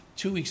leave.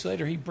 2 weeks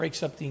later, he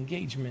breaks up the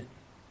engagement.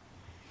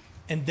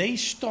 And they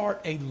start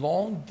a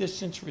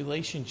long-distance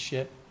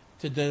relationship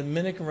to the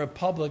Dominican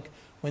Republic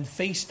when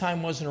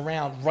FaceTime wasn't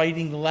around,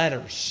 writing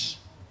letters.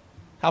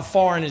 How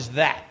foreign is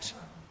that?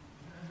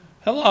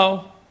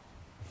 Hello.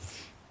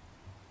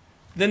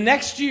 The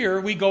next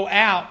year, we go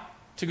out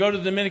to go to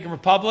the Dominican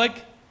Republic.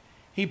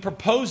 He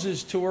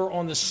proposes to her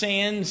on the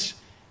sands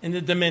in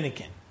the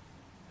Dominican.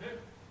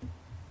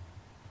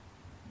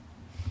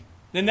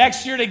 The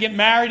next year, they get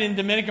married in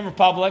the Dominican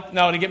Republic.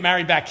 No, they get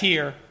married back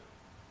here.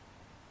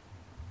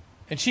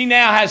 And she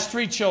now has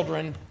 3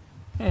 children.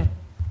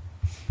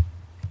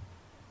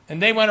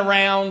 And they went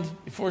around,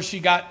 when she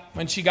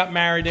got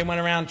married, they went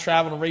around,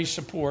 traveled, and raised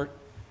support.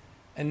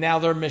 And now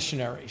they're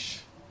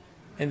missionaries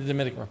in the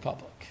Dominican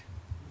Republic.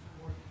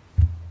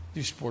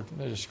 Do support them.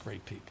 They're just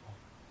great people.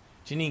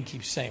 Janine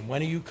keeps saying,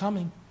 when are you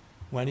coming?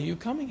 When are you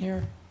coming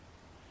here?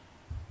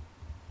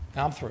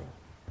 Now I'm through.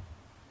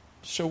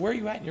 So where are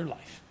you at in your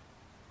life?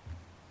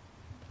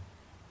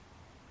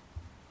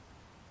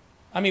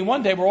 I mean,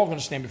 one day we're all going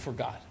to stand before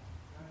God.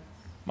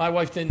 My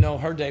wife didn't know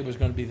her day was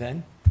going to be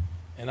then,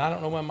 and I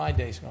don't know when my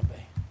day is going to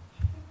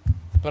be.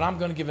 But I'm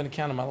going to give an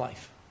account of my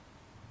life.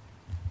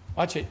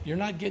 Watch it. You're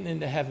not getting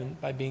into heaven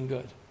by being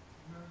good.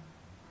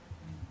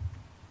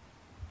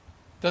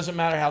 Doesn't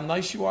matter how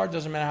nice you are.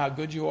 Doesn't matter how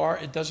good you are.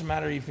 It doesn't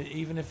matter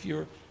even if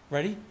you're,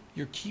 ready?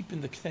 You're keeping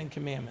the 10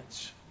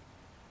 Commandments.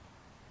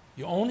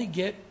 You only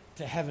get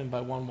to heaven by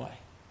one way.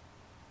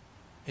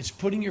 It's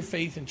putting your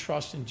faith and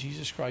trust in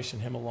Jesus Christ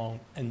and him alone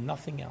and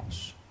nothing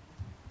else.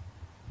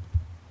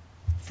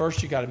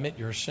 First, you got to admit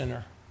you're a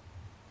sinner.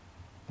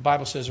 The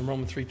Bible says in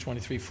Romans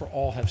 3:23, for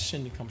all have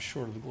sinned and come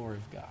short of the glory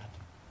of God.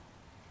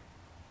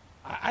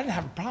 I didn't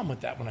have a problem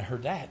with that when I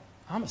heard that.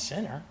 I'm a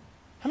sinner.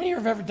 How many of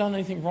you have ever done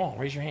anything wrong?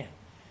 Raise your hand.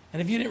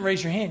 And if you didn't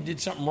raise your hand, you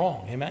did something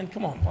wrong. Amen?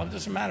 Come on. What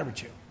does it matter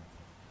with you?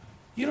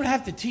 You don't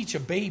have to teach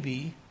a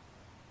baby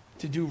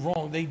to do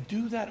wrong. They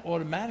do that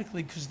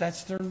automatically because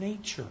that's their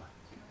nature.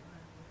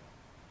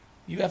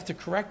 You have to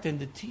correct them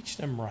to teach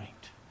them right.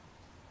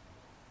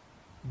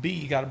 B,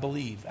 you got to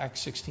believe.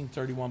 Acts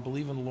 16:31,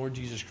 believe in the Lord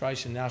Jesus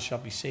Christ and thou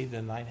shalt be saved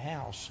in thine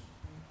house.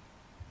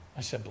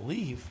 I said,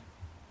 believe?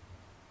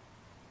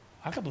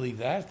 I can believe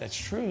that if that's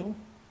true.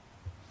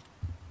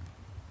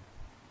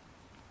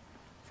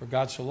 For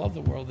God so loved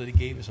the world that he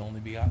gave his only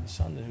begotten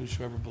Son, that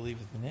whosoever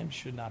believeth in him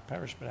should not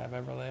perish but have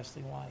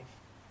everlasting life.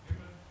 He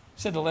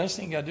said, the last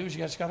thing you got to do is you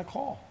guys got to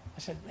call.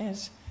 I said, man,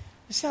 this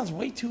sounds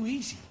way too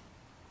easy.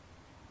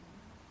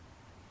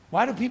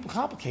 Why do people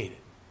complicate it?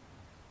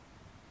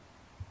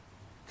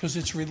 Because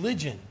it's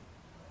religion,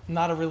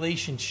 not a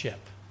relationship.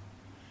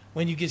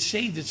 When you get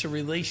saved, it's a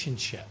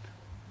relationship.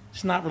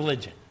 It's not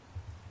religion.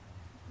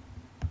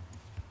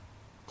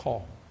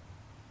 Call.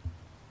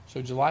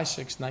 So July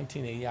 6,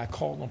 1980, I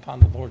called upon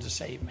the Lord to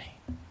save me.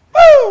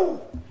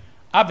 Woo!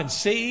 I've been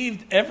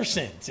saved ever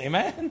since.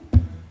 Amen?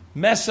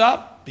 Mess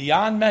up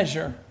beyond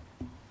measure.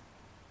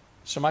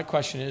 So my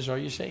question is, are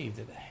you saved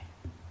today?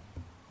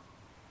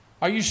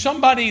 Are you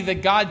somebody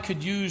that God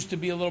could use to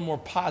be a little more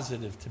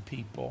positive to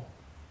people?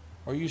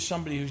 Or are you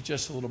somebody who's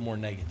just a little more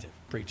negative?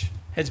 Preach.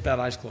 Heads bowed,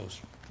 eyes closed.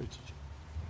 Preach.